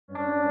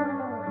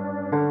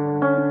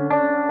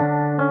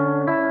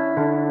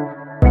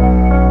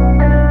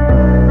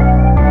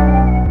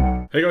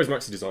Hey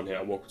guys, Maxi Design here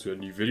and welcome to a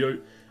new video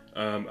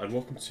and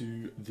welcome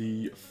to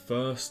the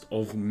first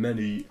of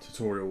many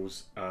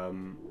tutorials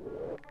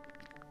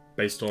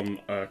based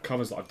on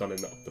covers that I've done in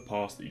the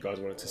past that you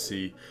guys wanted to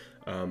see.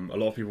 A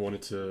lot of people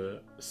wanted to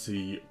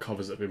see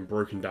covers that have been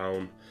broken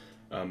down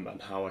and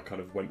how I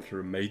kind of went through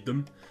and made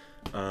them.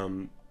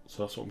 So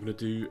that's what I'm going to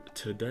do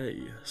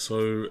today.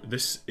 So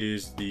this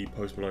is the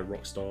Post Malone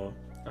Rockstar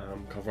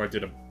cover I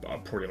did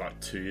probably like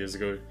 2 years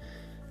ago.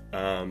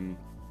 And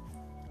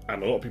a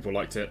lot of people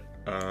liked it.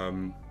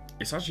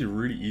 It's actually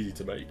really easy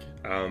to make.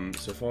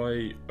 So if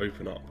I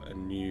open up a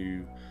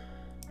new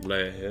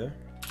layer here,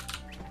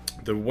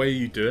 the way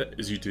you do it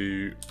is you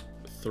do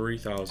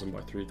 3000 by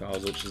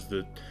 3000, which is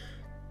the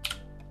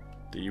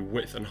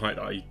width and height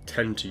that I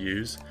tend to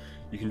use.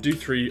 You can do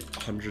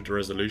 300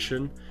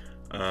 resolution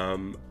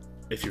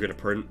if you're going to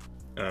print.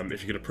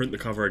 If you're going to print the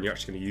cover and you're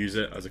actually going to use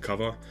it as a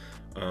cover,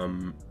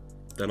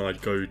 then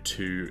I'd go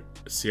to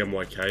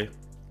CMYK.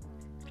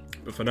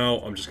 But for now,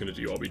 I'm just going to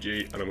do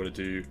RBG and I'm going to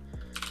do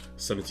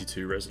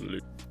 72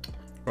 resolution.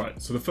 Right,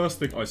 so the first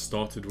thing I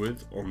started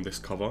with on this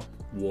cover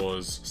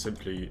was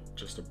simply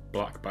just a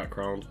black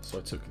background. So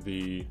I took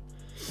the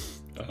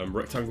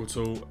rectangle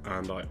tool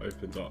and I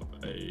opened up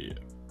a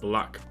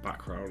black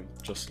background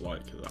just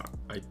like that.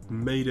 I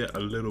made it a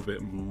little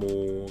bit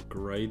more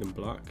grey than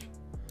black.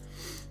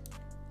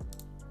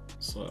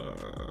 So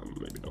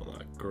maybe not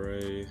that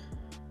grey.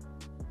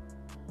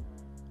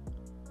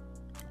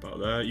 About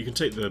there. You can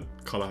take the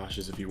color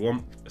hashes if you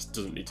want. This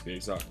doesn't need to be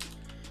exact.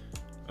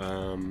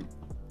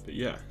 But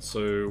yeah,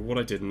 so what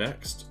I did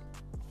next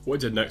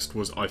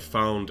was I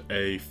found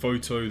a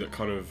photo that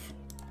kind of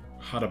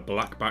had a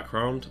black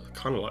background,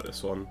 kind of like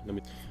this one.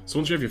 So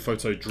once you have your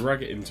photo,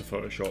 drag it into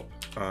Photoshop.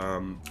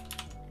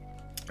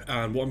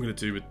 And what I'm going to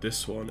do with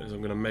this one is I'm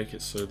going to make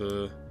it so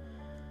the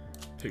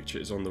picture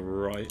is on the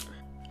right.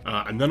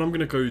 And then I'm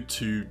going to go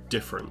to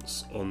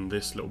difference on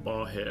this little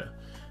bar here.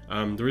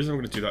 The reason I'm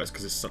going to do that is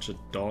because it's such a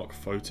dark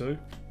photo,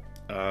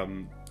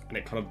 and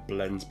it kind of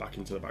blends back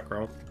into the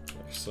background.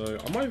 So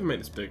I might even make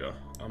this bigger.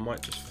 I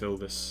might just fill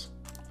this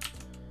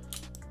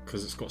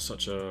because it's got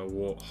such a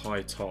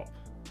high top.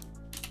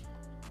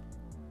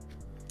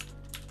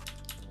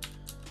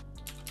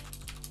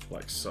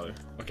 Like so.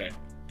 Okay.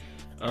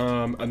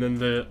 And then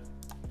the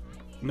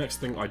next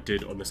thing I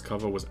did on this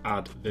cover was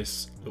add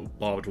this little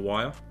barbed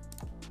wire.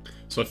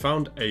 So I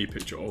found a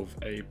picture of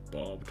a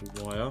barbed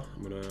wire.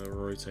 I'm going to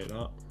rotate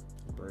that.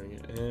 Bring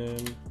it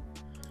in.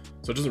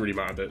 So it doesn't really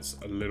matter that it's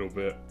a little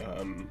bit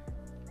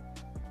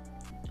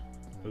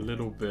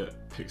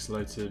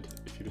pixelated.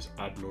 If you just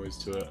add noise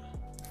to it,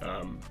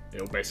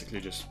 it'll basically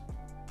just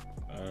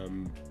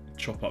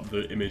chop up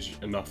the image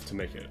enough to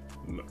make it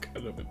look a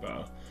little bit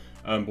better.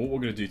 But what we're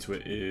going to do to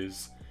it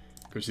is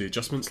go to the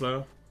adjustments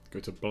layer, go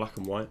to black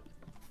and white.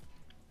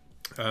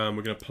 We're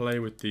going to play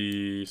with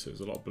the, so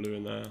there's a lot of blue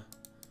in there.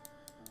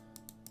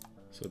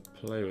 So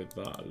play with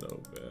that a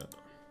little bit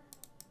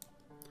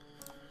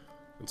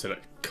until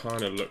it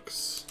kind of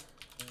looks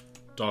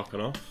dark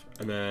enough,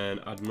 and then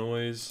add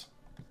noise.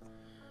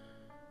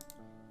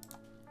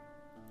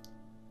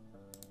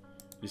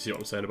 You see what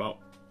I'm saying about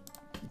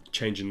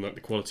changing the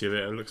quality of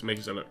it? It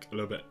makes it look a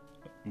little bit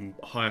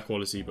higher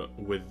quality, but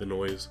with the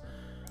noise.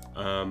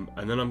 And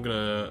then I'm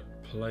gonna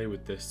play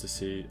with this to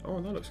see. Oh,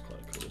 that looks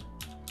quite cool,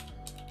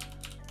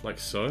 like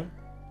so.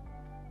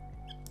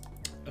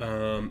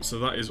 So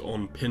that is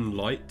on pin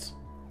light.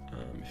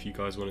 If you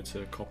guys wanted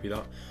to copy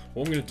that,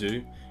 what I'm going to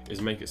do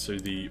is make it so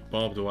the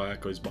barbed wire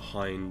goes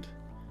behind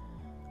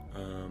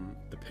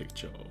the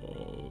picture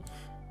of,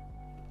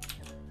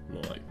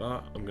 not like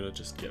that. I'm going to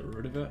just get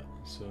rid of it.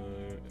 So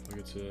if I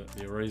go to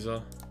the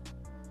eraser,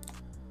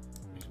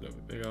 make it a little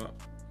bit bigger,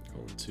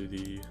 go onto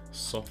the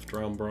soft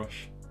round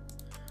brush,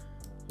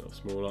 a little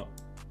smaller.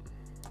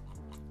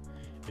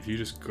 If you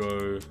just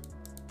go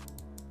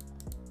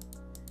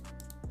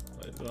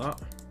like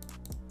that,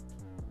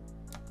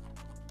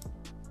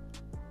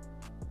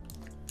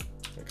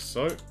 like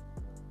so.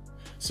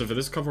 So for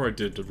this cover I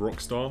did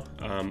Rockstar.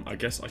 I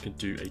guess I could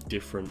do a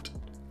different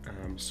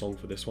song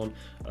for this one.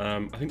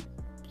 I think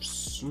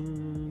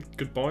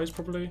Goodbyes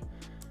probably.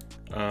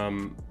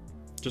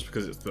 Just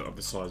because it's the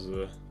size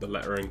of the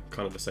lettering,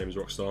 kind of the same as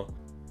Rockstar.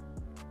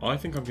 I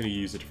think I'm going to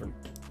use a different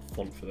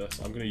font for this.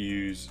 I'm going to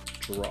use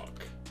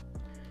Druck,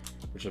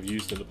 which I've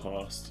used in the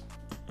past.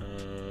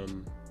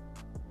 And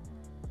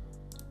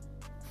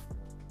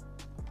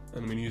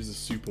I'm going to use the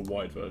super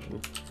wide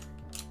version.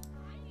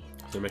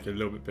 So make it a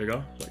little bit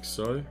bigger, like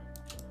so.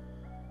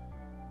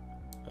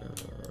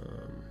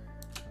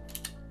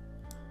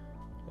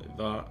 Like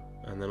that.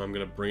 And then I'm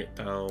going to bring it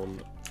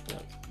down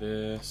like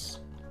this.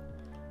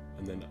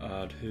 And then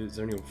add, is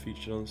there anyone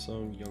featured on the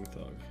song? Young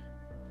Thug.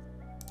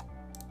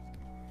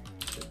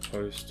 So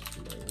Post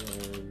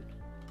Malone.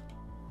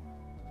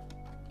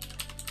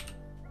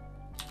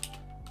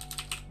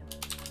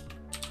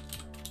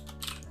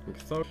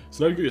 So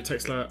now you've got your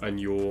text layer and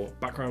your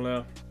background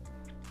layer.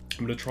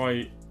 I'm going to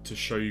try to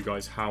show you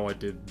guys how I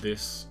did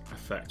this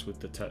effect with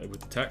the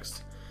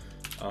text.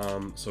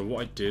 So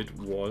what I did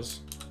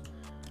was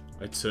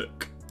I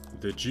took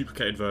the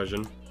duplicated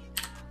version,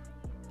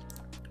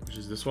 which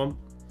is this one,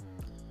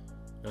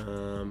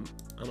 and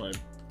I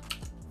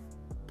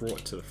brought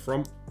it to the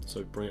front,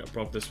 so bring it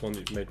above this one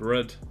that you've made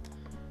red,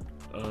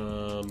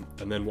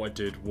 and then what I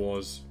did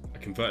was I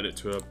converted it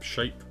to a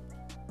shape.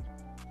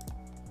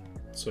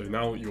 So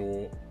now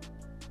your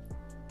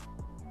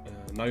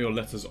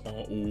letters are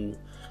all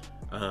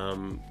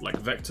like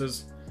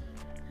vectors.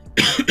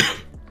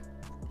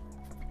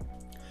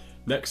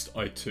 Next,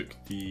 I took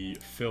the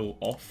fill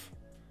off,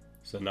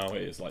 so now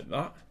it is like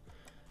that,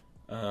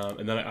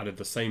 and then I added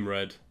the same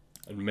red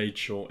and made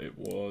sure it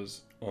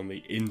was on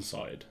the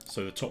inside.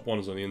 So the top one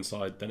is on the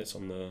inside, then it's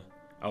on the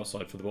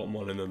outside for the bottom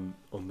one, and then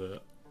on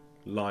the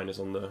line is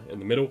in the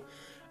middle.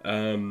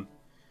 So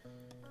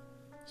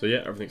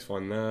yeah, everything's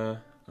fine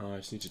there. I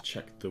just need to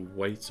check the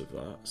weight of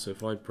that. So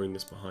if I bring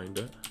this behind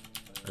it,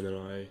 and then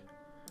I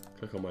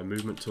click on my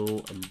movement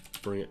tool and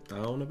bring it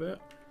down a bit.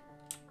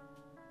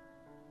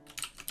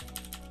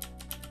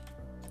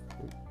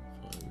 Ooh, if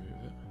I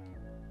move it.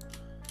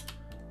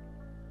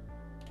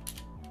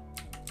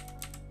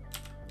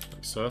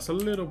 Like so, that's a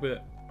little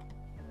bit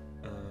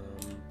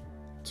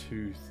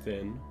too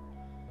thin.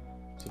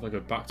 So if I go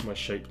back to my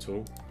shape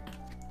tool,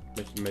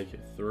 make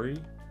it 3.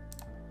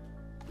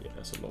 Yeah,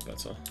 that's a lot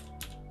better.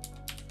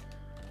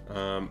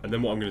 And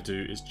then what I'm going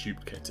to do is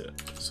duplicate it.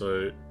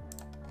 So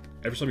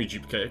every time you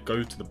duplicate it,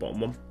 go to the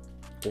bottom one,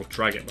 or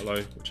drag it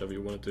below, whichever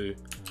you want to do,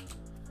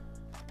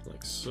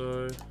 like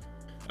so.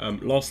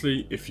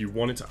 Lastly, if you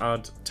wanted to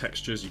add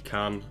textures, you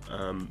can.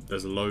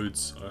 There's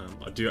loads.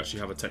 I do actually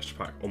have a texture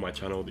pack on my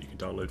channel that you can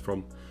download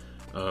from,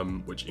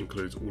 which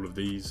includes all of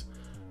these.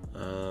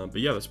 But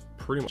yeah, that's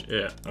pretty much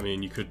it. I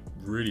mean, you could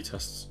really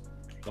test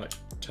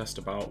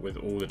about with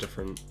all the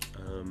different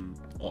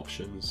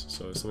options.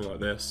 So something like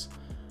this,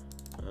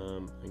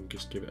 and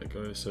just give it a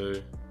go.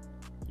 So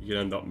you can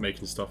end up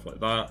making stuff like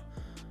that.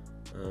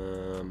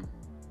 I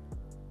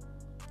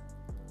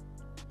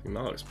think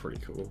that looks pretty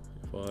cool.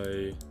 If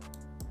I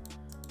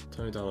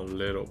turn it down a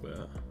little bit,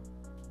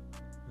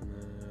 and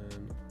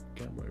then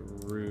get my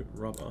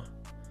rubber,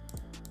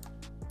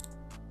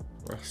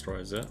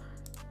 rasterize it,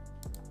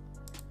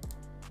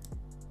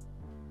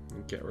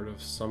 and get rid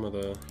of some of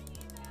the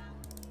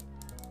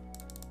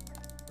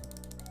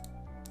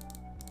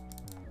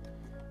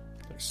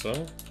like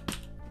so.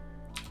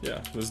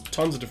 Yeah, there's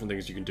tons of different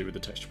things you can do with the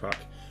texture pack,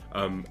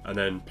 and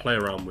then play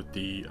around with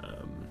the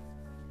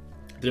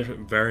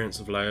different variants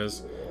of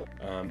layers,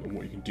 and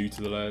what you can do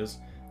to the layers.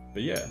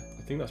 But yeah,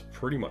 I think that's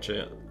pretty much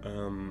it.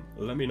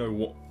 Let me know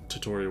what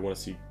tutorial you want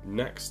to see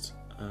next.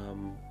 Yeah,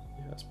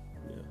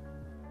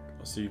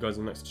 I'll see you guys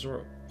in the next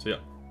tutorial. So yeah.